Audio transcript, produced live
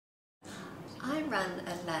run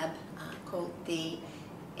a lab called the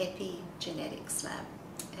Epigenetics lab,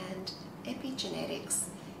 and epigenetics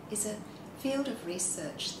is a field of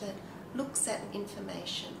research that looks at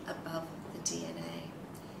information above the DNA,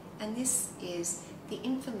 and this is the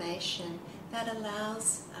information that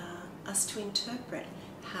allows us to interpret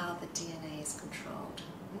how the DNA is controlled.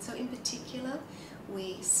 And so in particular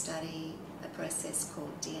we study a process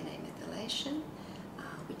called DNA methylation,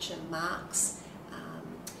 which are marks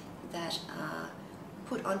that are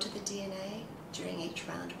put onto the DNA during each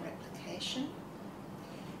round of replication.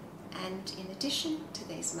 And in addition to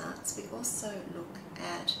these marks, we also look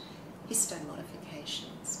at histone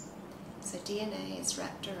modifications. So DNA is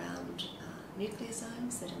wrapped around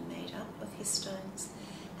nucleosomes that are made up of histones,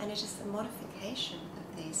 and it is the modification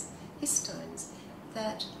of these histones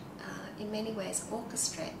that in many ways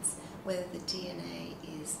orchestrates whether the DNA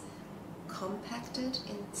is compacted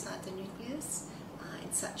inside the nucleus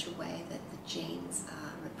in such a way that the genes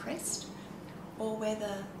are repressed, or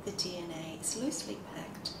whether the DNA is loosely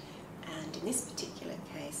packed, and in this particular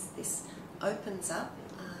case this opens up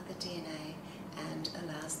the DNA and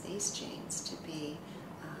allows these genes to be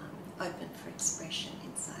open for expression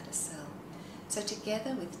inside a cell. So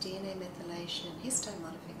together with DNA methylation and histone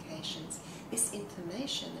modifications, this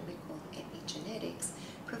information that we call epigenetics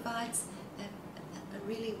provides a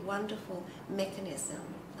really wonderful mechanism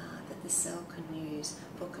that the cell can use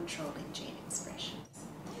for controlling gene expression.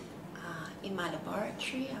 In my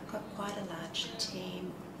laboratory I've got quite a large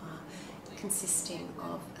team consisting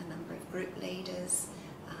of a number of group leaders,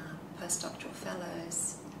 postdoctoral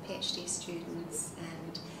fellows, PhD students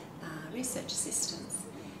and research assistants,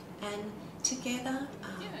 and together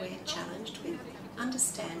we're challenged with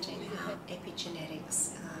understanding how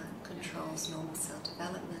epigenetics controls normal cell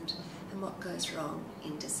development and what goes wrong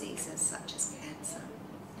in diseases such as cancer.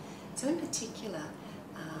 So in particular,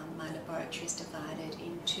 my laboratory is divided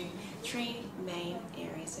into three main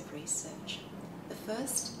areas of research. The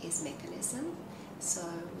first is mechanism. So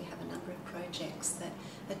we have a number of projects that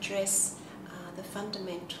address the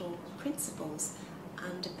fundamental principles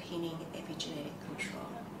underpinning epigenetic control.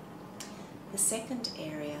 The second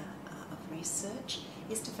area of research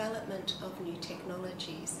is development of new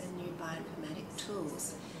technologies and new bioinformatic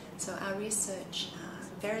tools. So our research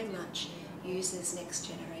very much uses next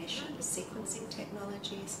generation sequencing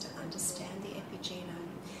technologies to understand the epigenome,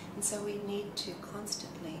 and so we need to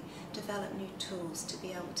constantly develop new tools to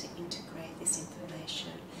be able to integrate this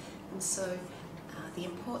information. And so the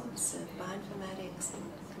importance of bioinformatics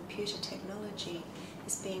and computer technology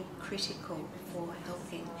is being critical for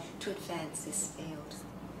helping to advance this field.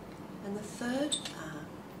 And the third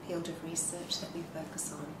field of research that we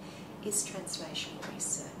focus on is translational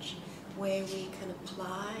research, where we can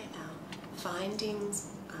apply our findings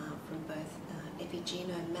from both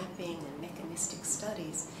epigenome mapping and mechanistic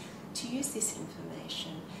studies to use this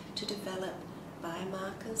information to develop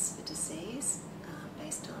biomarkers for disease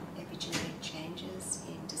based on epigenetic changes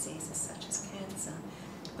in diseases such as cancer,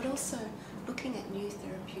 but also looking at new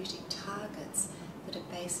therapeutic targets that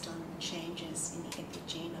are based on changes in the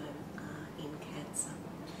epigenome in cancer.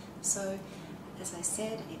 So, as I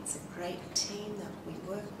said, it's a great team that we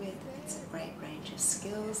work with, it's a great range of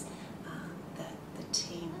skills that the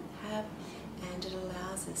team have, and it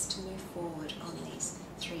allows us to move forward on these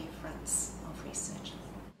three fronts of research.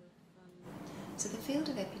 So the field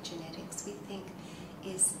of epigenetics, we think,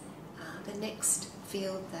 is the next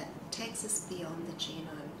field that takes us beyond the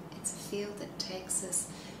genome. It's a field that takes us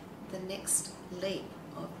the next leap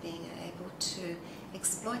of being able to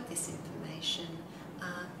exploit this information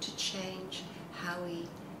to change how we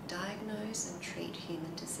diagnose and treat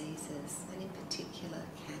human diseases, and in particular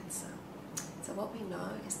cancer. So what we know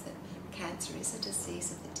is that cancer is a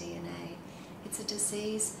disease of the DNA. It's a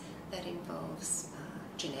disease that involves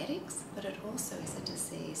genetics, but it also is a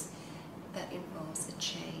disease that involves a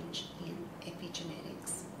change in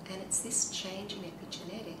epigenetics. And it's this change in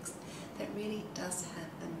epigenetics that really does have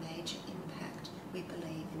a major impact, we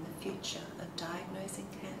believe, in the future of diagnosing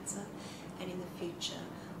cancer and in the future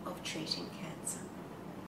of treating cancer.